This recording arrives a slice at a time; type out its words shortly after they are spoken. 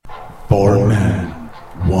Four men,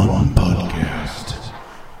 one podcast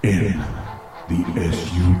in the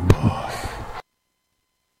SUPod.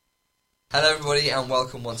 Hello everybody and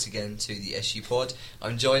welcome once again to the SUPod.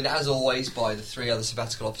 I'm joined as always by the three other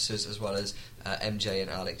sabbatical officers as well as MJ and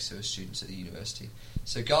Alex, who are students at the university.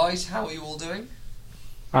 So guys, how are you all doing?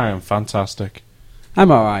 I am fantastic.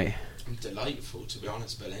 I'm alright. I'm delightful, to be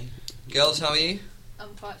honest, Billy. Girls, how are you?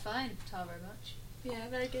 I'm quite fine, thank you very much. Yeah,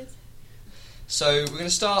 very good. So we're going to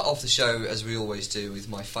start off the show as we always do with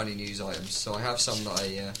my funny news items. So I have some that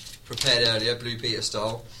I prepared earlier, Blue Peter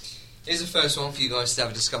style. Here's the first one for you guys to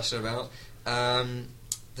have a discussion about.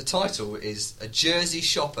 The title is "A Jersey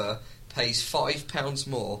Shopper Pays £5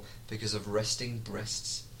 More Because of Resting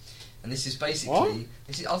Breasts." And this is basically...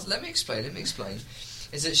 Let me explain.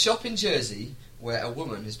 It's a shop in Jersey where a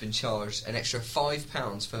woman has been charged an extra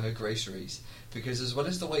 £5 for her groceries. Because as well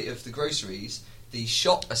as the weight of the groceries, the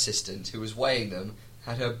shop assistant who was weighing them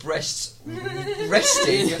had her breasts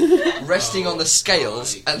resting on the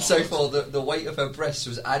scales, and so forth. The weight of her breasts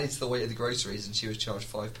was added to the weight of the groceries, and she was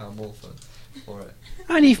charged £5 more for it.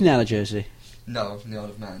 Aren't you from the Isle of Jersey? No, I'm from the Isle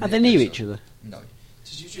of Man. Are they near each other? No.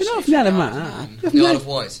 Did you just You're not say from the Isle of Man? Man. The Isle of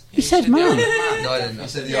Wight. You said man. No, I didn't. I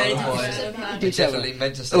said the Isle of Wight. I definitely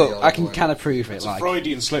meant to say the Isle Look, of I can Wight. kind of prove it. It's Like, a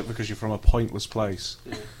Freudian slip because you're from a pointless place.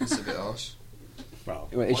 It's a bit harsh. Well,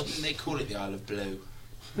 Well, Why it's- didn't they call it the Isle of Blue?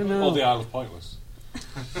 no. or the Isle of Pointless.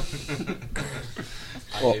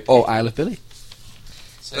 or Isle of Billy.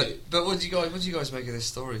 So, But what do you guys make of this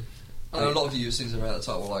story? I know a lot of you, as soon as I read the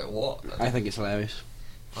title, were like, "What?" I think it's hilarious.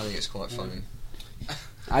 I think it's quite funny.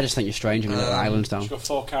 I just think you're strange when you let the islands down. She's got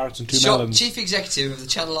 4 carrots and 2 Shop melons. Chief Executive of the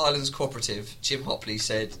Channel Islands Cooperative, Jim Hopley,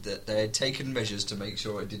 said that they had taken measures to make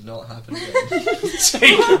sure it did not happen again.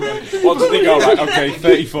 What did they go? Right, okay,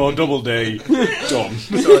 34 double D, done.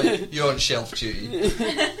 Sorry, you're on shelf duty.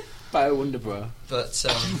 By a wonder, bro. But I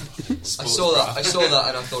saw that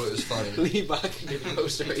and I thought it was funny. Lean back and get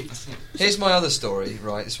closer. Here's my other story.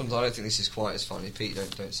 Right, this one I don't think this is quite as funny. Pete,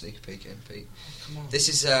 don't sneak a peek in, Pete. come on. This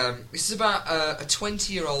is about a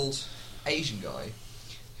 20-year-old Asian guy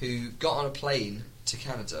who got on a plane to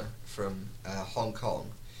Canada from Hong Kong.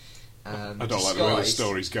 I don't like the way the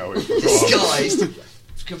story's going. Go on. Disguised,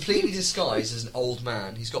 completely disguised as an old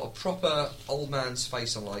man. He's got a proper old man's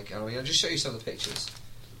face on. Like, I mean, I'll just show you some of the pictures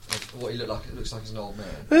of what he looks like as an old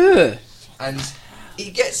man. And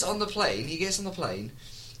he gets on the plane.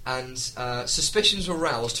 And suspicions were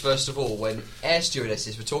roused, first of all, when air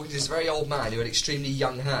stewardesses were talking to this very old man who had extremely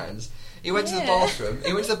young hands. He went to the bathroom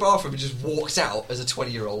and just walked out as a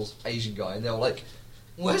 20-year-old Asian guy, and they were like,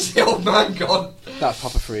 "Where's the old man gone?" That's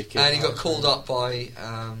proper freaky. And he got called up by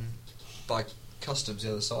customs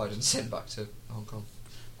the other side and sent back to Hong Kong.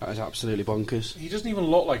 That is absolutely bonkers. He doesn't even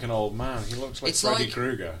look like an old man. He looks like It's Freddy like-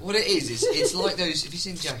 Krueger. What it is, it's like those... Have you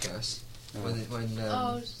seen Jackass? When I was just going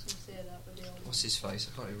to say that with the old what's his face?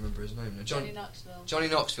 I can't even remember his name now. Johnny Knoxville. Johnny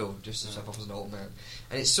Knoxville, just himself off as an old man,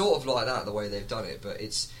 and it's sort of like that the way they've done it. But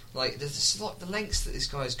it's like there's like the lengths that this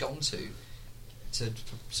guy's gone to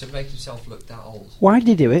make himself look that old. Why did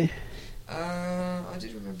he do it? I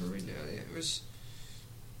did remember reading it earlier. It was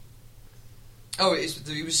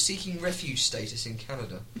he was seeking refuge status in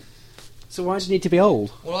Canada. So why does he need to be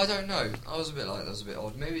old? Well, I don't know. I was a bit like that was a bit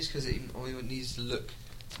odd. Maybe it's because he needs to look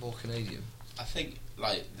more Canadian. I think,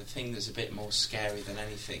 like, the thing that's a bit more scary than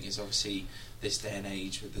anything is obviously this day and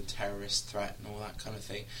age with the terrorist threat and all that kind of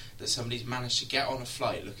thing, that somebody's managed to get on a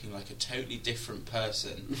flight looking like a totally different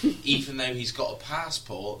person, even though he's got a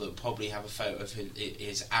passport that would probably have a photo of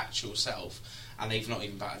his actual self, and they've not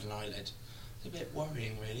even batted an eyelid. It's a bit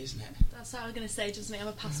worrying, really, isn't it? That's what I was going to say, doesn't he have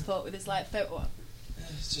a passport with his photo up?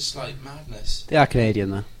 It's just like madness. They are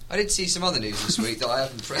Canadian, though. I did see some other news this week that I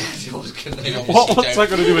haven't read. Canadian. What's that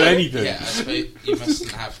got to do with anything? Yeah, I suppose you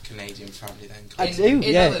mustn't have Canadian family then. I Colin. do,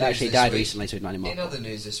 In yeah. other news Actually, this died week- recently, so he's not anymore. In other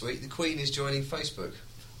news this week, the Queen is joining Facebook.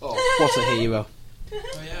 Oh, what a hero.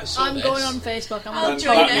 Oh, yeah, I saw I'm this. going on Facebook. I'm That, going to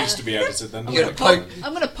join that her. needs to be edited then. I'm doesn't gonna it? poke.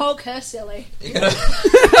 I'm going to poke her silly. You're gonna-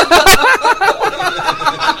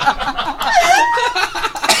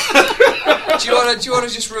 do you want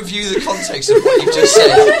to just review the context of what you've just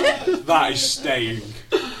said? That is staying.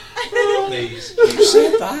 Please. Who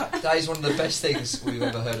said that? That is one of the best things we've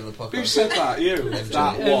ever heard on the podcast. Who said that? You. MJ.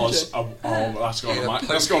 That was. That's gone You're on my. gonna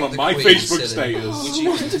That's poke gone on the my Queen, Facebook silly. status.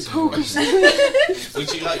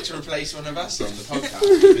 Would you like to replace one of us on the podcast?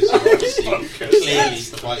 Because you're obviously clearly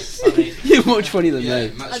quite funny. You're much funnier than Yeah,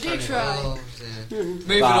 me. much I do funnier. try. Oh, dear.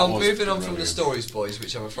 Moving That on was from the brilliant. stories, boys,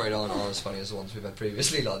 which I'm afraid aren't as funny as the ones we've had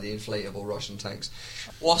previously, like the inflatable Russian tanks.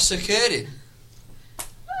 What's occurring?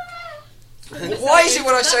 Why is it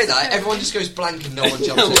when I say that, everyone just goes blank and no one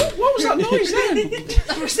jumps in? What was that noise then?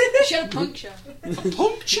 She had a puncture. A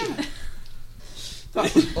puncture?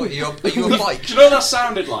 Are you a bike? Do you know what that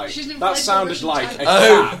sounded like? She's an That inflatable sounded Russian like tank. a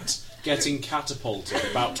cat getting catapulted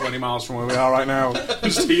about 20 miles from where we are right now.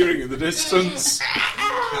 Just hearing it in the distance.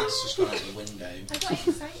 Cat's just gone out the window. I got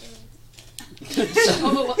excited.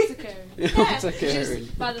 Over what's occurring. What's occurring?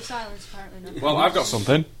 Just by the silence, apparently not. Well, I've got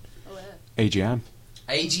something. Oh, yeah. AGM.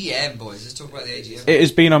 AGM, boys. Let's talk about the AGM. It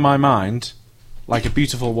has been on my mind, like a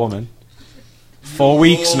beautiful woman, for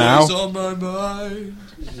weeks now. Always on my mind.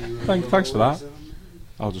 Thanks for that.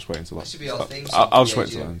 I'll just wait until That that. should be our theme song I'll for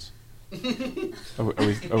just the wait until that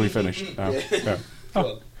ends. Are we finished? No. No.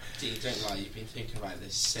 Oh, You don't lie, you've been thinking about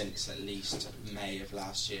this since at least May of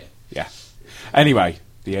last year. yeah. Anyway,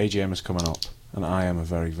 the AGM is coming up, and I am a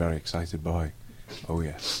very, very excited boy. Oh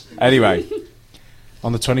yes. Anyway,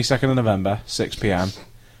 on the 22nd of November, 6 p.m,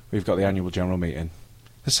 we've got the annual general meeting.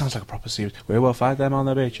 This sounds like a proper series. We will find them on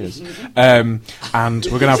the beaches. And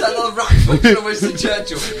we're going to Is that not right function of Winston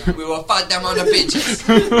Churchill? We will find them on the beaches.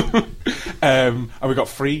 and we've got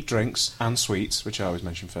free drinks and sweets, which I always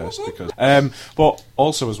mention first. Because, but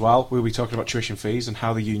also as well, we'll be talking about tuition fees and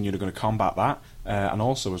how the union are going to combat that. And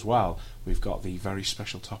also as well, we've got the very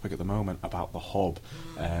special topic at the moment about the hub,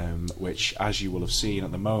 which, as you will have seen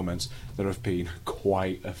at the moment, there have been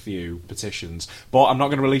quite a few petitions. But I'm not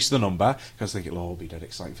going to release the number, because I think it'll all be dead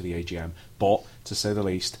exciting for the AGM. But, to say the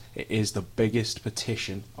least, it is the biggest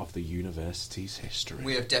petition of the university's history.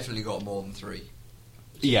 We have definitely got more than 3.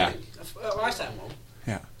 Yeah. I said one.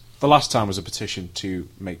 Yeah. The last time was a petition to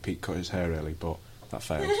make Pete cut his hair early, but that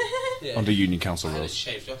failed. Under union council I had it rules.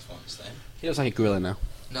 shaved off once then. He looks like a gorilla now.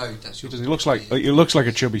 No, that's He your... doesn't. He looks like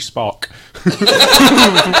a chubby Spock.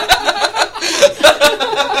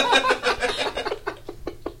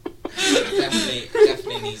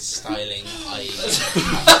 Definitely needs styling.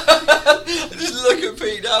 Just look at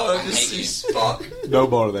Pete now and I just see Spock. No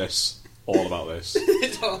more of this. All about this.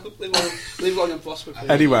 Live long and prosper.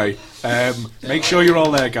 Anyway, make sure you're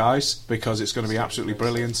all there, guys, because it's going to be absolutely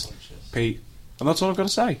brilliant. Pete, and that's all I've got to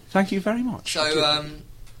say. Thank you very much. So,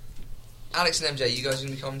 Alex and MJ, you guys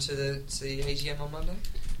going to come to the AGM on Monday?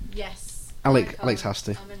 Yes. Alex has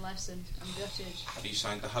to. I'm in lesson. I'm gutted. Have you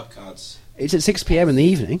signed the hub cards? It's at 6 p.m. in the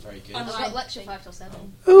evening. Very good. I've got lecture 5 till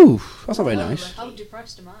 7. Ooh, that's not very nice. How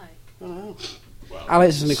depressed am I? Well,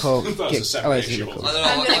 Alex is going to call. That's a separate Alex is issue. going to I call. don't know,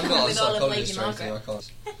 I'm gonna I'm come not a with all of psychologist Lady or anything, I Margaret.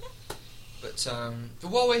 can't. But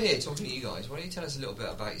while we're here talking to you guys, why don't you tell us a little bit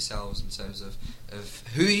about yourselves in terms of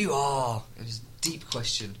who you are? It's a deep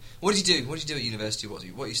question. What do you do? What do you do at university? What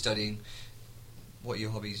are you studying? What are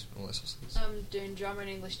your hobbies? All that sort of things. I'm doing drama and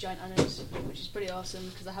English joint honours, which is pretty awesome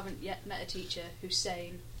because I haven't yet met a teacher who's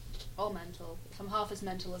sane or mental. If I'm half as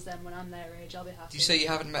mental as them when I'm their age, I'll be happy. Do you say you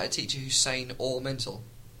haven't met a teacher who's sane or mental?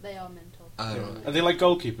 They are mental. Oh, right. Are they like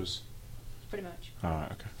goalkeepers? Pretty much.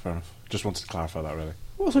 Alright, okay, fair enough. Just wanted to clarify that, really.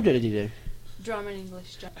 What subject did you do? Drama and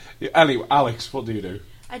English joint. Yeah, anyway, Alex, what do you do?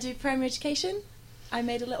 I do primary education. I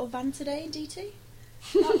made a little van today in DT.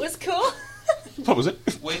 That was cool. What was it?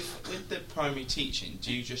 With the primary teaching,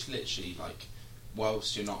 do you just literally, like,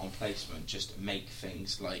 whilst you're not on placement, just make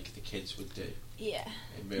things like the kids would do? Yeah.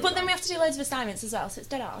 In real But then we life? have to do loads of assignments as well, so it's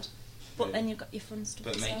dead hard. But Yeah. then you've got your fun stuff.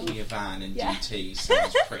 But as well. making a van in Yeah. DT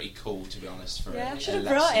sounds pretty cool, to be honest, for Yeah, I a should have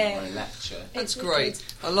lesson brought it. or a lecture. That's It's great. wicked.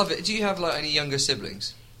 I love it. Do you have like any younger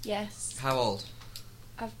siblings? Yes. How old?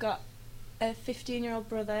 I've got a 15-year-old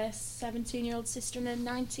brother, a 17-year-old sister, and a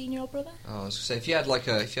 19-year-old brother. Oh, I was gonna say if you had like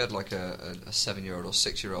a 7-year-old or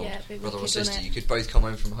 6-year-old Yeah, it'd be brother or wicked, sister, wouldn't it? you could both come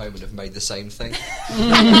home from home and have made the same thing.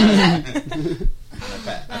 And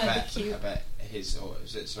That'd be cute. I bet his, or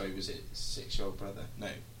was it 6-year-old brother? No.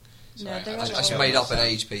 No, they're I all just old. made up an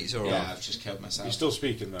age, Pete. It's all right. Yeah, I've just killed myself. You're still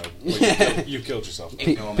speaking, though. Well, you've killed yourself.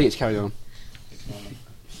 Ignore me. Pete's carry on. Ignore me.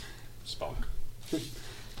 Spock.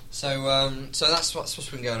 So that's what's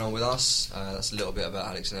been going on with us. That's a little bit about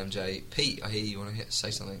Alex and MJ. Pete, I hear you want to say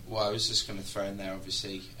something. Well, I was just going to throw in there,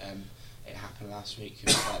 obviously, it happened last week. It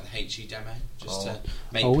was like the HE demo, just to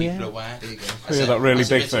make Oh, people yeah. aware. There you go. As Yeah, a- that really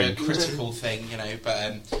as a big bit of thing. a critical thing, you know.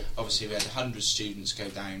 But obviously, we had 100 students go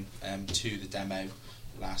down to the demo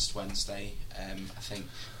last Wednesday. I think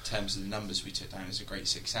in terms of the numbers we took down, it was a great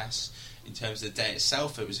success. In terms of the day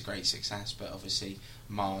itself, it was a great success, but obviously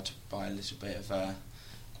marred by a little bit of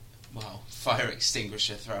fire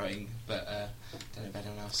extinguisher throwing. But don't know if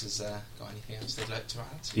anyone else has got anything else they'd like to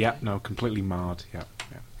add. Yeah, no, completely marred. Yeah.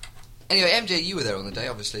 Anyway, MJ, you were there on the day,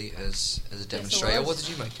 obviously, as a demonstrator. was. What did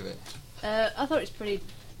you make of it? I thought it was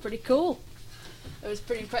pretty cool. It was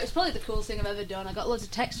pretty impressive. It's probably the coolest thing I've ever done. I got loads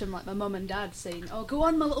of texts from like my mum and dad saying, "Oh, go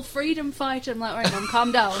on, my little freedom fighter." I'm like, "Right, mum,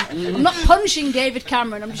 calm down. I'm not punching David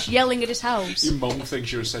Cameron. I'm just yelling at his house." Your mum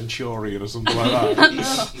thinks you're a centurion or something like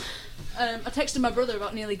that. I texted my brother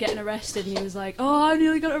about nearly getting arrested, and he was like, "Oh, I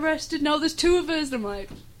nearly got arrested. Now there's 2 of us." And I'm like,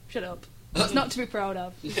 "Shut up. It's not to be proud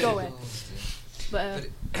of. Just go away." But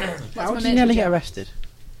that's How my did you mate's nearly get job. arrested?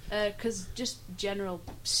 Because just general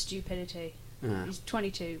stupidity. Ah. He's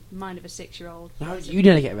 22, mind of a 6-year-old. How did you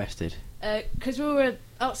nearly get arrested? Because we were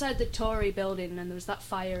outside the Tory building and there was that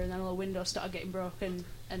fire and then all the windows started getting broken.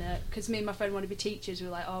 And because me and my friend want to be teachers, we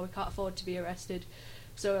were like, "Oh, we can't afford to be arrested."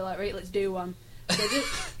 So we're like, "Right, let's do one." So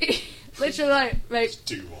just, literally like, "Right,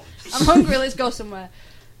 Do one. I'm hungry, let's go somewhere."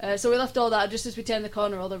 So we left all that. Just as we turned the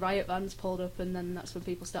corner, all the riot vans pulled up, and then that's when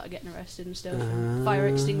people started getting arrested and stuff. And fire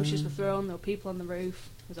extinguishers were thrown. There were people on the roof.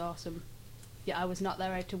 It was awesome. Yeah, I was not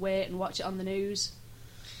there. I had to wait and watch it on the news.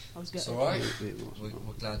 I was good. It's alright. We're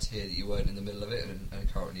glad to hear that you weren't in the middle of it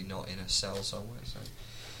and currently not in a cell somewhere.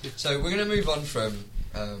 So we're going to move on from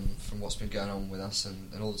what's been going on with us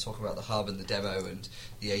and all the talk about the hub and the demo and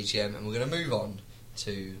the AGM, and we're going to move on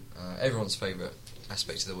to everyone's favourite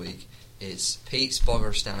aspect of the week. It's Pete's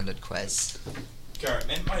Bogger Standard Quiz. Garrett,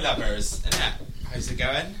 my lovers, innit? How's it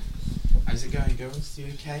going? How's it going, girls?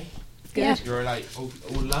 You okay? Good. You're like all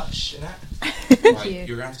lush, innit? Thank Right, you.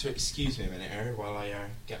 you're gonna have to excuse me a minute here while I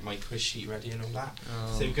get my quiz sheet ready and all that.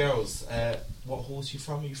 Oh. So, girls, what halls you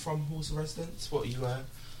from? Are you from halls of residence? What are you like?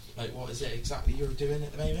 What is it exactly you're doing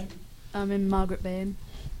at the moment? I'm in Margaret Bain.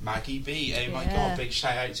 Maggie B. Oh my Yeah. God! Big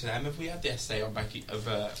shout out to them. Have we had the essay on Maggie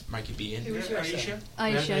B in? Who was your essay? We had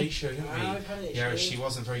Aisha. Aisha, didn't we? I've had it, Yeah, she- she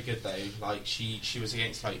wasn't very good though. Like she was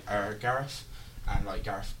against like Gareth, and like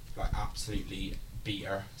Gareth like absolutely beat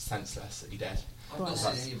her senseless. He did. I've not Wow.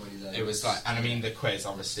 seen anybody there. It was like, and I mean the quiz,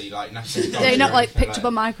 obviously, like nothing. They not like anything picked up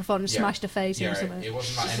a microphone and Yeah. smashed her face Yeah, or something. it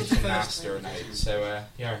wasn't like anything nasty or no. So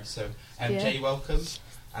so MJ, welcome,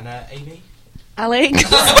 and Amy. Alex.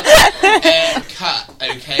 Cut.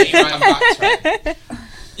 Okay, right, I'm back to it.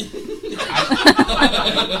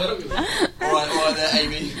 Alright there,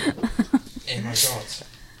 Amy. Oh my God.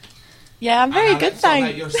 Yeah, I'm very And good, Alex, what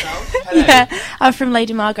about thanks. yourself? Hello. Yeah, I'm from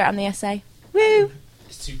Lady Margaret. I'm the essay. Woo!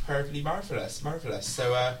 Superbly marvellous.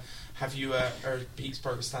 So, have you heard Pete's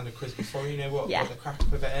Burger Standard Quiz before? You know what the crack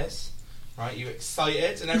with it is? Right, you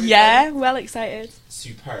excited and everything? Yeah, well excited.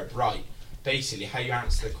 Superb, right. Basically, how you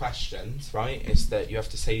answer the questions, right, is that you have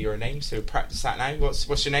to say your name, so practice that now.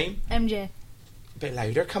 What's your name? MJ. A bit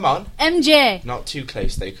louder, come on. MJ! Not too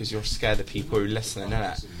close, though, because you're scared of people who are listening,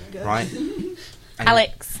 innit? Right? And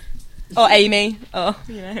Alex. Or Amy. Or,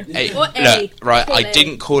 you know. Hey, Or A. look, right, Call I A.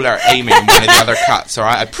 didn't call her Amy in one of the other cuts,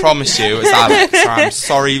 alright? I promise you it was Alex. Alright? I'm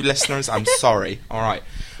sorry, listeners, I'm sorry. Alright.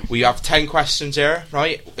 We have 10 questions here,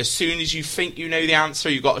 right? As soon as you think you know the answer,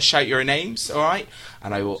 you've got to shout your names, alright?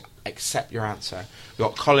 And I will accept your answer. We've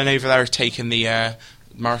got Colin over there taking the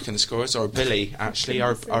marking the scores, or Billy, actually,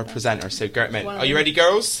 our presenter. So, Gertman, are you ready,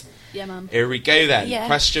 girls? Yeah, man. Here we go then. Yeah.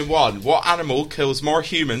 Question 1. What animal kills more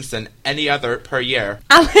humans than any other per year?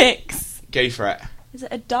 Alex. Go for it. Is it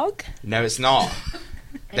a dog? No, it's not.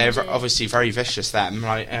 They're MJ. obviously very vicious, them.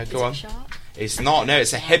 Right, Is go it on. a shark? It's not. No,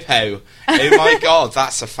 it's a hippo. Oh my God,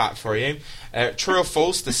 that's a fact for you. True or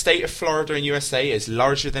false? The state of Florida in USA is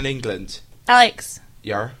larger than England. Alex.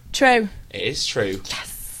 Yeah, True. it is true.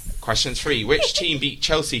 Yes. Question 3. Which team beat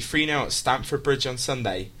Chelsea 3-0 at Stamford Bridge on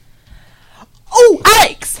Sunday? Oh,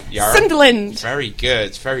 Alex. Yeah. Sunderland. Very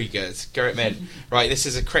good, very good. Go it, man. Right, this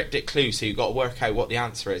is a cryptic clue, so you've got to work out what the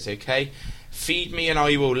answer is, okay? Feed me and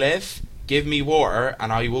I will live. Give me water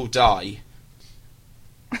and I will die.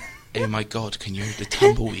 Oh my God, can you hear the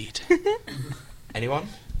tumbleweed? Anyone?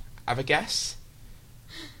 Have a guess?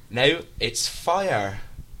 No, it's fire.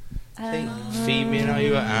 Feed me and I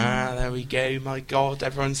will... there we go, my God.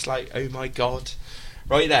 Everyone's like, oh my God.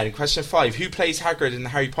 Right then, question 5. Who plays Hagrid in the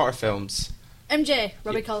Harry Potter films? MJ.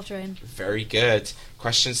 Robbie Coltrane. Very good.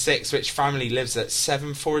 Question 6. Which family lives at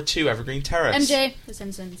 742 Evergreen Terrace? MJ. The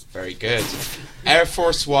Simpsons. Very good. Air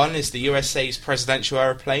Force One is the USA's presidential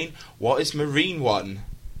airplane. What is Marine One?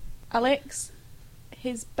 Alex.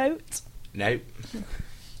 His boat. Nope.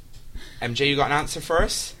 MJ, you got an answer for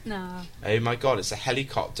us? No. Oh my God, it's a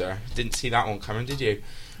helicopter. Didn't see that one coming, did you?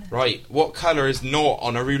 Right. What colour is naught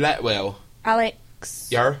on a roulette wheel? Alex.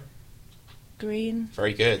 Yer? Green.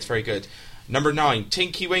 Very good, very good. Number 9.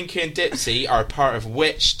 Tinky Winky and Dipsy are part of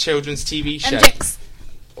which children's TV show? MJ.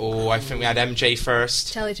 Oh, I think we had MJ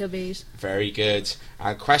first. Teletubbies. Very good.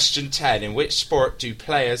 And question 10. In which sport do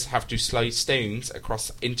players have to slide stones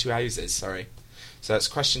into houses? Sorry. So that's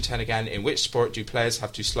question 10 again. In which sport do players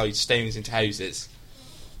have to slide stones into houses?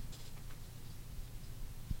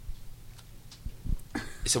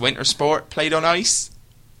 It's a winter sport played on ice.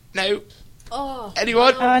 No. Oh.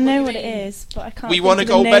 Anyone? Oh, I know what it is, but I can't. We think won a of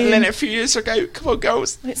the gold medal in name. it a few years ago. Come on,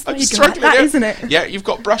 girls. It's I'm like struggling that, here. isn't it? Yeah, you've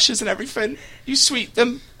got brushes and everything. You sweep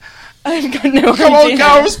them. I've got no Come on, idea.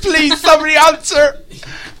 girls, please, somebody answer.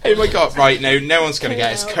 Oh my God! Right, no one's going to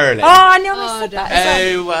get it. It's curling. Oh, I nearly Oh, said that.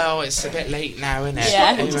 Oh, well, it's a bit late now, isn't it?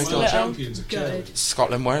 Yeah, Oh my just a God. little. Champions of Good.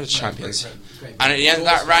 Scotland were the champions. And at the end of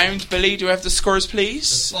that round, Billy, do we have the scores,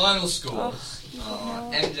 please? The final scores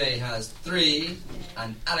are MJ has 3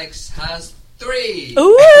 and Alex has 3.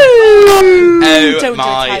 Ooh! Oh Don't do a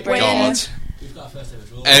my tiebreaker. God. We've got our first ever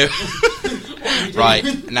draw. Oh.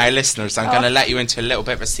 Right, now listeners, I'm going to let you into a little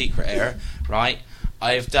bit of a secret here, right?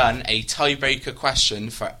 I have done a tiebreaker question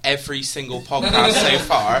for every single podcast so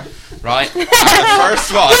far, right? And the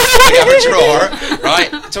first one, we have a draw, right?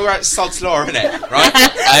 Talk about sod's law, innit, right?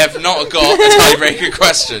 I have not got a tiebreaker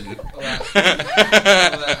question.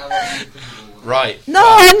 Right. No,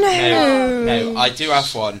 I do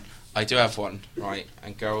have one. Right,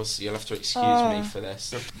 and girls, you'll have to excuse me for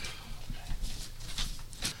this.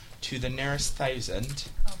 To the nearest 1,000,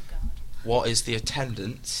 what is the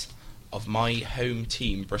attendance of my home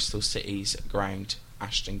team, Bristol City's ground,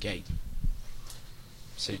 Ashton Gate?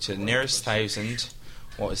 So to the nearest 1,000,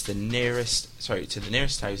 what is the nearest? Sorry, to the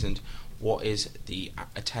nearest 1,000, what is the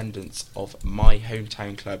attendance of my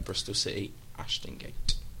hometown club, Bristol City, Ashton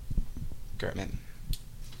Gate? Gertman.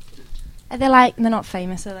 Are they like? They're not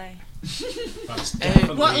famous, are they?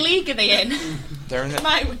 What league are they in? They're in the.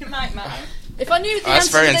 Might matter. If I knew the That's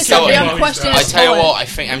answer very to this, I'd be on insulting. question. I tell you what, I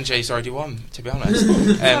think MJ's already won, to be honest.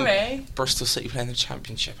 Sorry. Bristol City playing the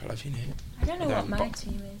championship. I love you, Nate. I don't know They're what in my bo-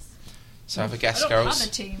 team is. So have a I guess, don't girls. have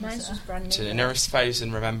a team. Mine's so. just brand new. To the nearest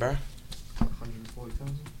 1,000, remember.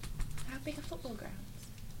 140,000. How big are football grounds?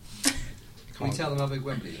 Can we tell them how big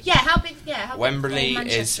Wembley is? Yeah, how big? Yeah, how Wembley big? is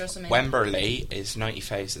Manchester or something. Wembley is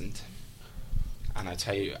 90,000. And I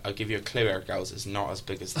tell you, I'll give you a clue here, girls. It's not as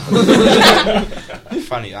big as that.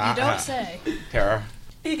 Funny that. You huh? don't say. Here,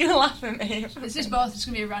 You're gonna laugh at me. Is this both? It's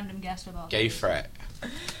gonna be a random guess for both. go for it.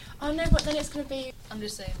 Oh no, but then it's gonna be. I'm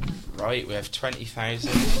just saying. Right, we have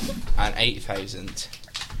 20,000 and 8,000.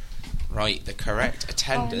 Right, the correct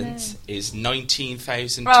attendance is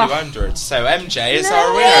 19,200. So MJ is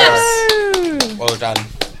our winner. Well done.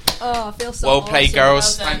 Oh, I feel so Well played, awesome.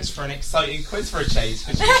 girls. Well done. Thanks for an exciting quiz for a change.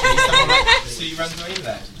 Because usually someone like Sue runs away with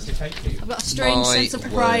it. So thank you. I've got a strange My sense of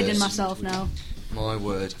pride in words. myself now. My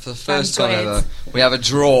word. For the first I'm time good. ever, we have a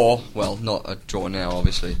draw. Well, not a draw now,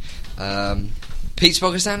 obviously. Pete's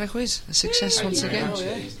Boggers down the quiz. A success once Thank you again. very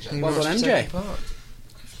much, ladies and gentlemen. Well done, Much for MJ. taking part.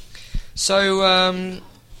 So,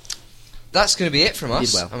 that's going to be it from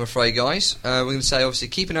us, Did well. I'm afraid, guys. We're going to say, obviously,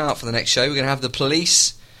 keep an eye out for the next show. We're going to have the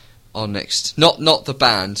police on next. Not the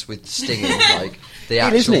band with stinging, like the He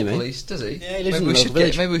lives actual near me. police. Does he? Yeah, he lives maybe in we the should local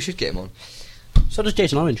village. maybe we should get him on. So does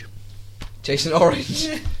Jason Orange. Jason Orange,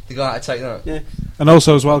 the guy that take that. Yeah. And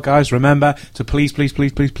also as well, guys, remember to please, that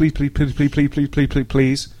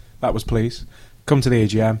was please, come to the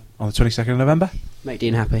AGM on the 22nd of November. Make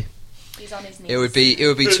Dean happy. He's on his knees. It would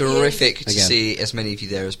be terrific to Again. see as many of you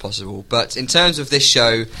there as possible. But in terms of this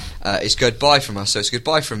show, it's goodbye from us. So it's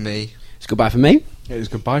goodbye from me. It's goodbye from me. It is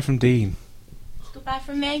goodbye from Dean. Goodbye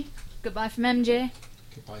from me. Goodbye from MJ.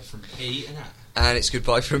 Goodbye from Pete and that. And it's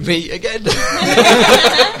goodbye from me again.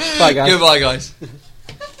 Bye, guys. Goodbye, guys.